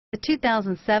The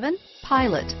 2007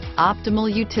 Pilot.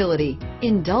 Optimal utility,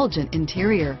 indulgent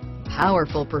interior,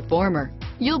 powerful performer.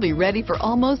 You'll be ready for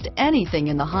almost anything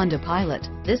in the Honda Pilot.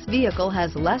 This vehicle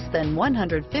has less than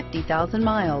 150,000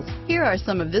 miles. Here are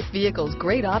some of this vehicle's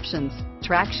great options: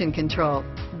 traction control,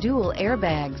 dual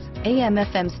airbags,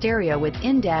 AM/FM stereo with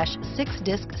in-dash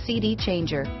 6-disc CD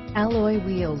changer, alloy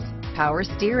wheels, power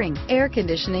steering, air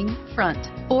conditioning, front,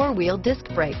 4-wheel disc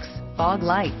brakes, fog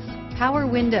lights, power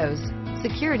windows,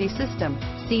 security system,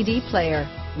 CD player,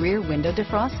 rear window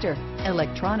defroster,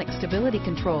 electronic stability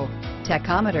control,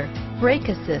 tachometer, brake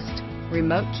assist,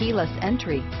 remote keyless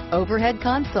entry, overhead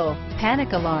console, panic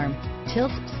alarm,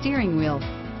 tilt steering wheel,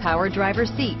 power driver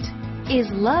seat. Is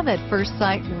love at first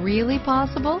sight really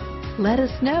possible? Let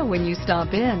us know when you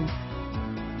stop in.